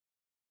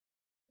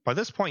By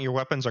this point, your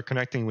weapons are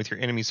connecting with your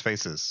enemies'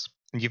 faces,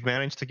 and you've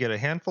managed to get a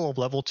handful of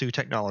level 2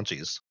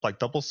 technologies, like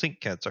double sync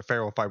kits or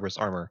ferrofibrous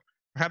armor.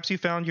 Perhaps you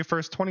found your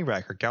first 20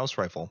 rack or Gauss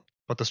rifle,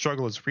 but the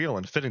struggle is real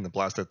in fitting the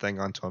blasted thing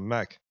onto a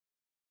mech.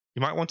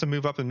 You might want to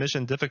move up in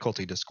mission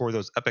difficulty to score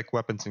those epic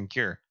weapons and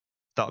gear,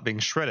 without being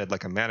shredded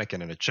like a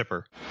mannequin in a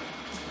chipper.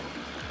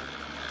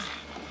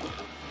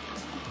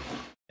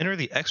 Enter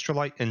the extra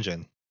light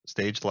engine,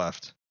 stage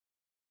left.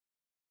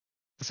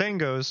 The saying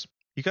goes,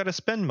 you gotta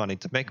spend money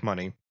to make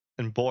money,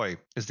 and boy,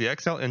 is the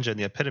XL engine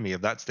the epitome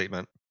of that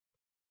statement.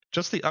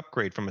 Just the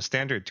upgrade from a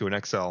standard to an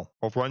XL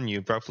will run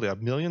you roughly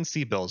 1,000,000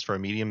 C-bills for a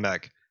medium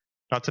mech,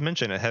 not to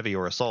mention a heavy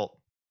or assault.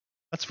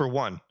 That's for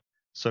one,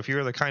 so if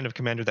you're the kind of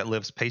commander that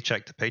lives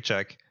paycheck to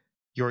paycheck,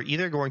 you're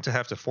either going to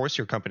have to force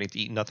your company to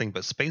eat nothing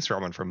but space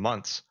ramen for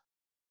months,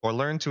 or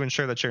learn to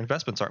ensure that your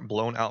investments aren't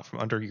blown out from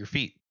under your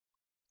feet.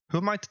 Who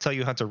am I to tell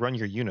you how to run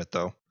your unit,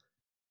 though?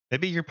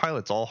 Maybe your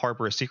pilots all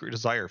harbor a secret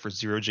desire for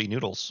zero-G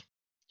noodles.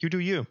 You do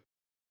you.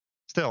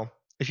 Still,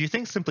 if you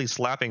think simply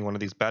slapping one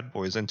of these bad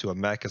boys into a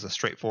mech is a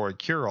straightforward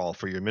cure-all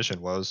for your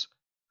mission woes,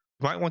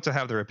 you might want to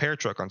have the repair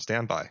truck on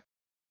standby.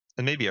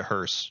 And maybe a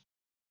hearse.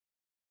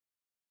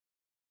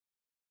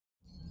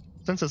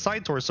 Since a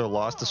side torso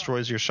loss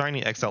destroys your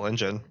shiny XL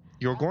engine,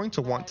 you're going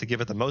to want to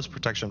give it the most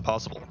protection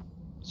possible.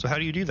 So how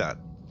do you do that?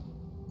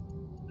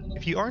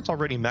 If you aren't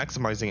already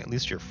maximizing at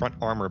least your front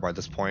armor by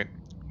this point,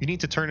 you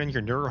need to turn in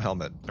your neuro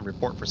helmet and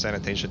report for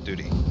sanitation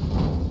duty.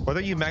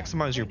 Whether you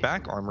maximize your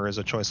back armor is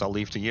a choice I'll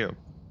leave to you.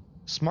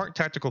 Smart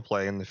tactical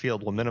play in the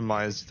field will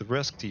minimize the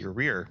risk to your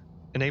rear,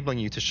 enabling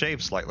you to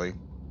shave slightly.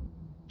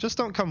 Just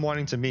don't come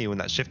whining to me when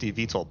that shifty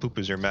VTOL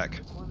poo-poos your mech,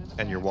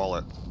 and your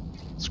wallet.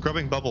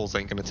 Scrubbing bubbles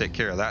ain't gonna take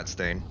care of that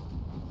stain.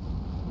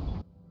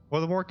 For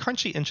the more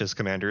crunchy inches,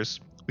 commanders,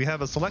 we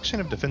have a selection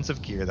of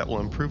defensive gear that will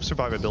improve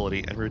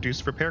survivability and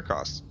reduce repair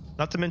costs,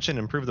 not to mention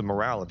improve the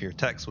morale of your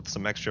techs with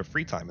some extra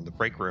free time in the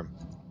break room.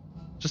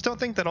 Just don't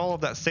think that all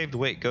of that saved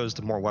weight goes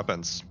to more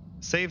weapons.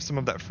 Save some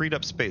of that freed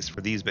up space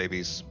for these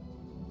babies.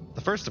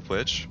 The first of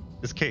which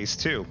is Case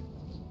 2.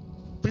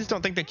 Please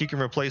don't think that you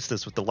can replace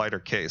this with the lighter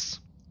Case,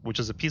 which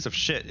is a piece of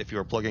shit if you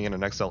are plugging in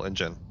an XL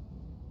engine.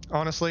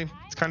 Honestly,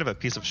 it's kind of a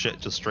piece of shit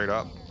just straight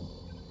up.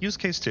 Use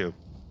Case 2.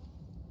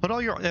 Put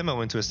all your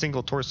ammo into a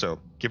single torso,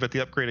 give it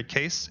the upgraded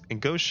case,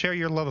 and go share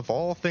your love of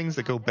all things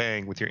that go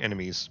bang with your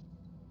enemies.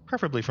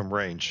 Preferably from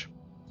range.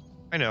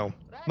 I know,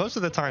 most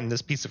of the time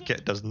this piece of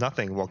kit does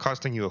nothing while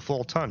costing you a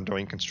full ton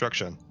during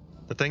construction.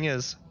 The thing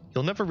is,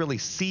 you'll never really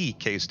see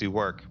Case do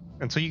work,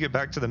 until you get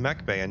back to the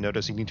mech bay and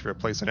notice you need to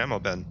replace an ammo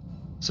bin.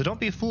 So don't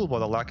be fooled by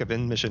the lack of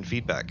in-mission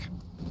feedback.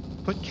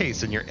 Put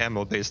Case in your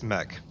ammo-based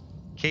mech.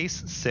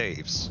 Case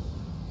saves.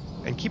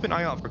 And keep an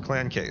eye out for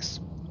Clan Case,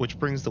 which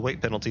brings the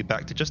weight penalty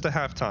back to just a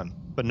half ton,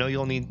 but know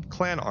you'll need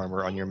clan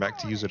armor on your mech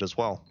to use it as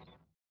well.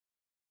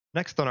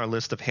 Next on our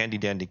list of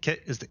handy-dandy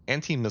kit is the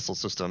anti-missile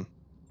system.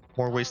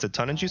 More wasted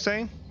tonnage, you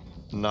say?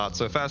 Not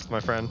so fast, my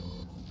friend.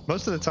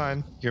 Most of the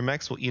time, your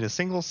mechs will eat a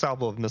single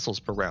salvo of missiles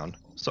per round,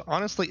 so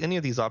honestly any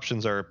of these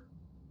options are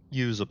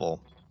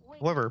usable.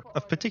 However,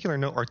 of particular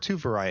note are two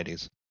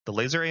varieties, the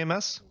laser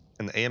AMS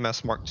and the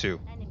AMS Mark II.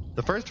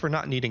 The first for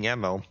not needing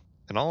ammo,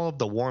 and all of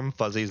the warm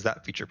fuzzies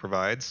that feature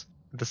provides,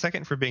 the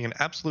second for being an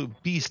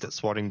absolute beast at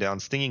swatting down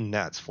stinging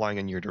gnats flying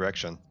in your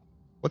direction.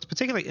 What's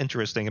particularly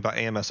interesting about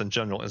AMS in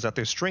general is that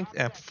their strength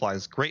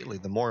amplifies greatly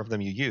the more of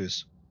them you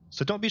use,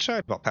 so don't be shy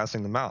about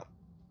passing them out.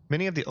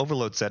 Many of the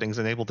overload settings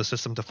enable the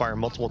system to fire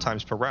multiple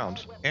times per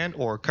round, and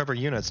or cover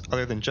units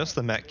other than just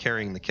the mech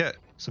carrying the kit,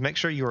 so make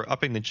sure you are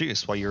upping the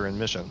juice while you're in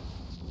mission.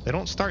 They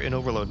don't start in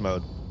overload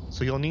mode,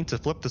 so you'll need to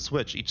flip the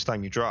switch each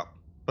time you drop,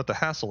 but the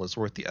hassle is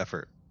worth the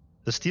effort.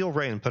 The steel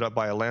rain put up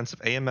by a lance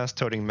of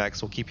AMS-toting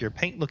mechs will keep your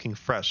paint looking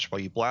fresh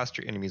while you blast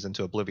your enemies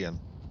into oblivion.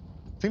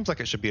 Seems like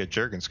it should be a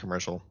Jergens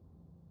commercial.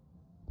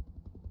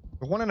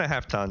 For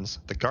 1.5 tons,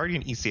 the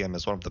Guardian ECM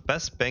is one of the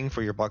best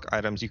bang-for-your-buck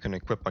items you can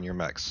equip on your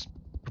mechs.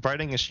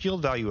 Providing a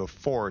shield value of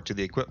 4 to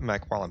the equipped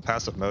mech while in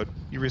passive mode,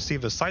 you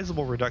receive a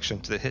sizable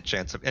reduction to the hit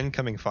chance of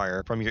incoming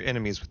fire from your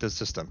enemies with this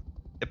system.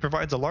 It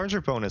provides a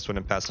larger bonus when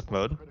in passive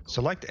mode,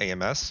 so like the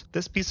AMS,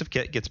 this piece of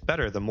kit gets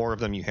better the more of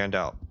them you hand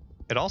out.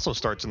 It also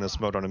starts in this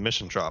mode on a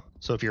mission drop,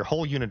 so if your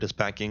whole unit is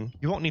packing,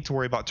 you won't need to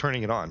worry about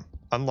turning it on,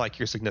 unlike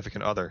your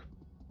significant other.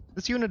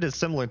 This unit is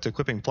similar to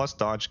equipping plus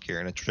dodge gear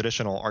in a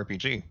traditional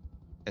RPG.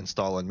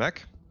 Install in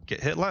mech,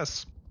 get hit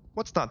less.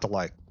 What's not to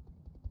like?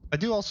 I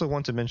do also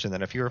want to mention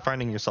that if you are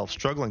finding yourself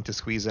struggling to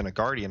squeeze in a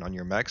Guardian on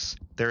your mechs,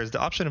 there is the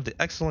option of the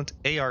excellent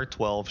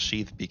AR-12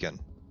 Sheath Beacon.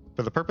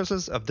 For the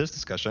purposes of this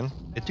discussion,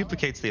 it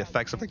duplicates the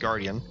effects of the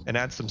Guardian and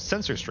adds some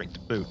sensor strength to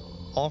boot,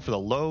 all for the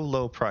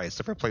low price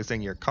of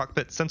replacing your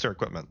cockpit sensor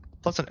equipment,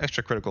 plus an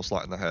extra critical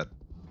slot in the head.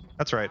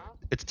 That's right,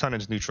 it's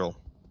tonnage neutral.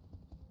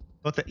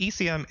 Both the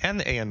ECM and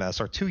the AMS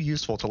are too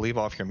useful to leave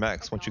off your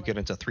mechs once you get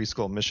into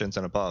 3-skull missions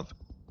and above,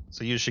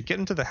 so you should get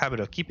into the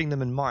habit of keeping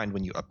them in mind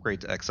when you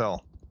upgrade to XL.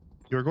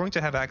 You are going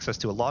to have access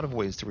to a lot of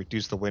ways to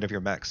reduce the weight of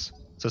your mechs,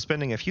 so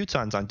spending a few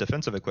tons on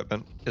defensive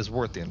equipment is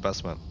worth the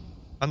investment.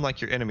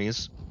 Unlike your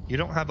enemies, you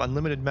don't have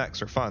unlimited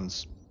mechs or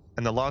funds,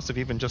 and the loss of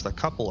even just a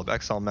couple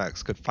of XL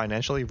mechs could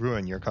financially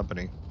ruin your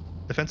company.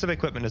 Defensive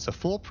equipment is a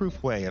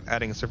foolproof way of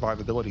adding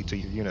survivability to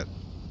your unit,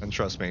 and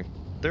trust me,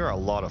 there are a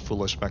lot of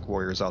foolish mech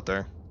warriors out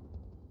there.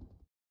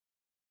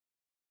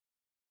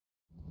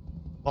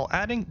 While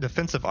adding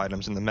defensive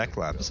items in the mech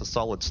lab is a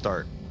solid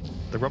start,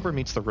 the rubber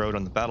meets the road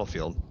on the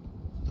battlefield.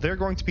 There are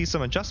going to be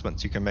some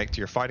adjustments you can make to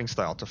your fighting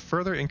style to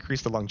further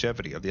increase the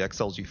longevity of the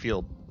XLs you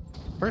field.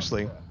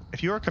 Firstly,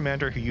 if you are a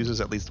commander who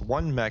uses at least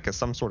one mech as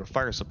some sort of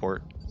fire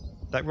support,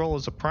 that role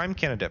is a prime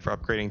candidate for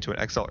upgrading to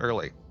an XL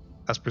early,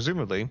 as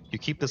presumably you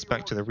keep this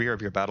mech to the rear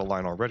of your battle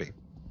line already.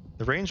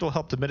 The range will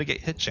help to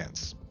mitigate hit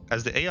chance,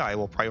 as the AI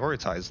will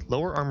prioritize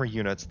lower armor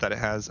units that it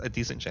has a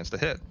decent chance to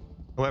hit.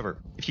 However,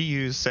 if you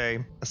use,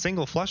 say, a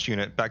single flush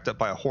unit backed up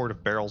by a horde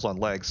of barrels on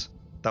legs,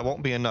 that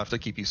won't be enough to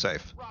keep you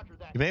safe.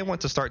 You may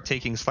want to start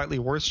taking slightly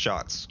worse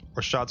shots,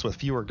 or shots with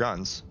fewer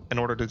guns, in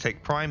order to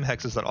take prime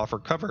hexes that offer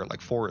cover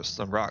like forests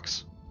and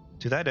rocks.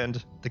 To that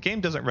end, the game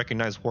doesn't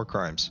recognize war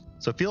crimes,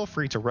 so feel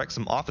free to wreck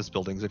some office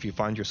buildings if you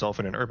find yourself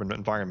in an urban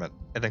environment,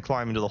 and then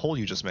climb into the hole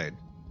you just made.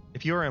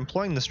 If you are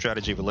employing this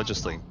strategy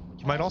religiously,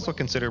 you might also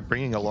consider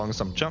bringing along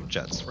some jump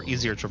jets for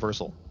easier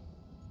traversal.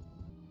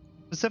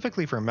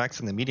 Specifically for mechs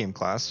in the medium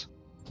class,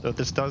 though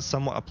this does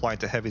somewhat apply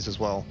to heavies as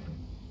well,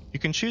 you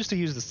can choose to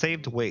use the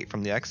saved weight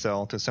from the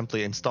XL to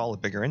simply install a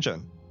bigger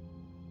engine.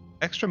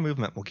 Extra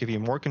movement will give you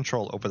more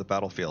control over the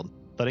battlefield,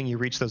 letting you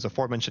reach those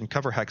aforementioned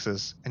cover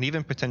hexes and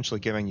even potentially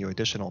giving you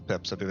additional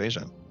pips of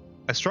evasion.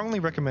 I strongly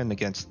recommend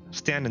against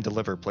stand and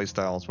deliver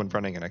playstyles when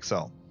running an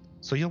XL,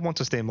 so you'll want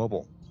to stay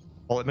mobile.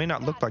 While it may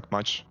not look like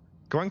much,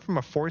 going from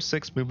a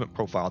 4-6 movement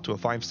profile to a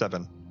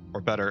 5-7,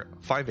 or better,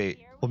 5-8,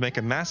 will make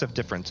a massive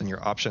difference in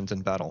your options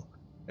in battle,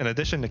 in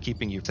addition to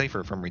keeping you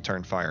safer from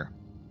return fire.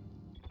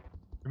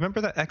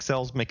 Remember that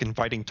XLs make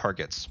inviting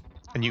targets,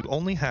 and you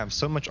only have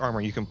so much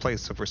armor you can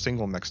place over a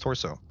single mech's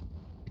torso.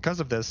 Because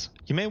of this,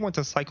 you may want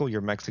to cycle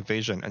your mech's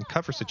evasion and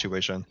cover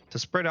situation to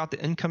spread out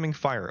the incoming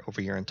fire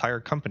over your entire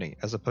company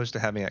as opposed to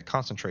having it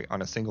concentrate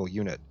on a single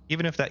unit,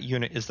 even if that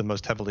unit is the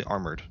most heavily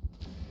armored.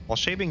 While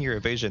shaping your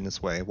evasion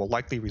this way will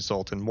likely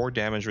result in more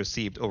damage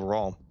received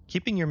overall,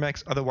 keeping your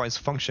mechs otherwise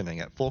functioning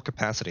at full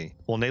capacity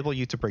will enable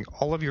you to bring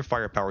all of your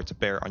firepower to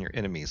bear on your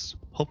enemies,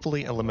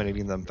 hopefully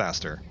eliminating them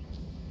faster.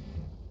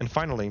 And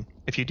finally,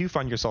 if you do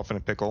find yourself in a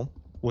pickle,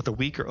 with a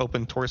weak or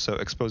open torso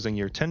exposing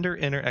your tender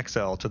inner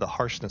XL to the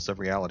harshness of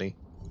reality,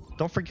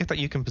 don't forget that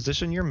you can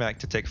position your mech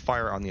to take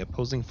fire on the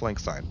opposing flank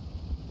side.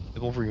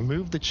 It will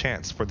remove the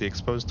chance for the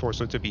exposed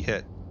torso to be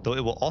hit, though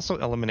it will also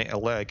eliminate a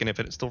leg and, if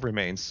it still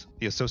remains,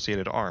 the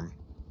associated arm.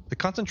 The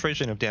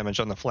concentration of damage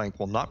on the flank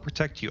will not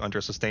protect you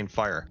under sustained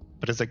fire,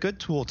 but is a good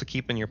tool to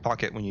keep in your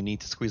pocket when you need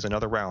to squeeze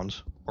another round,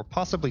 or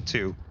possibly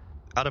two,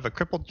 out of a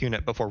crippled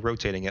unit before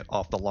rotating it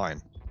off the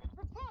line.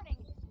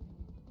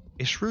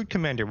 A shrewd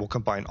commander will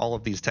combine all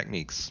of these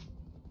techniques,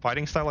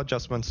 fighting style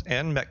adjustments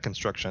and mech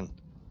construction,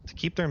 to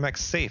keep their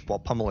mechs safe while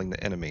pummeling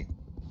the enemy.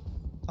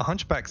 A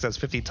hunchback says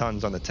 50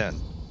 tons on the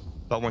 10,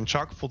 but when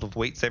chock full of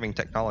weight-saving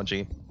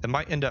technology, it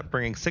might end up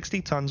bringing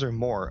 60 tons or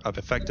more of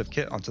effective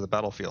kit onto the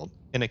battlefield,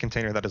 in a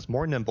container that is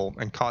more nimble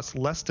and costs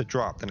less to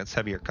drop than its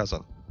heavier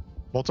cousin.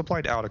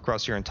 Multiplied out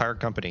across your entire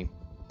company,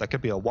 that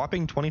could be a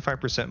whopping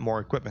 25% more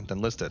equipment than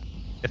listed.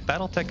 If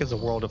BattleTech is a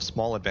world of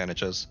small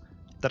advantages,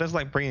 that is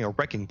like bringing a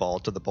wrecking ball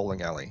to the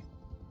bowling alley.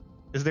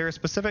 Is there a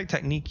specific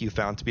technique you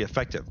found to be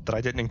effective that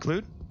I didn't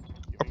include?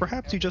 Or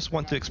perhaps you just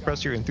want to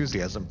express your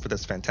enthusiasm for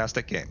this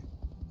fantastic game?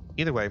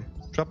 Either way,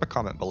 drop a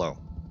comment below.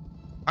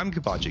 I'm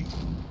Gubaji.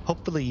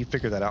 Hopefully you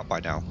figured that out by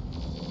now.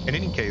 In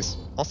any case,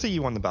 I'll see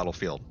you on the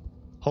battlefield,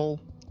 whole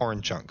or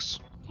in chunks.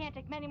 Can't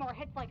take many more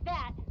hits like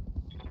that.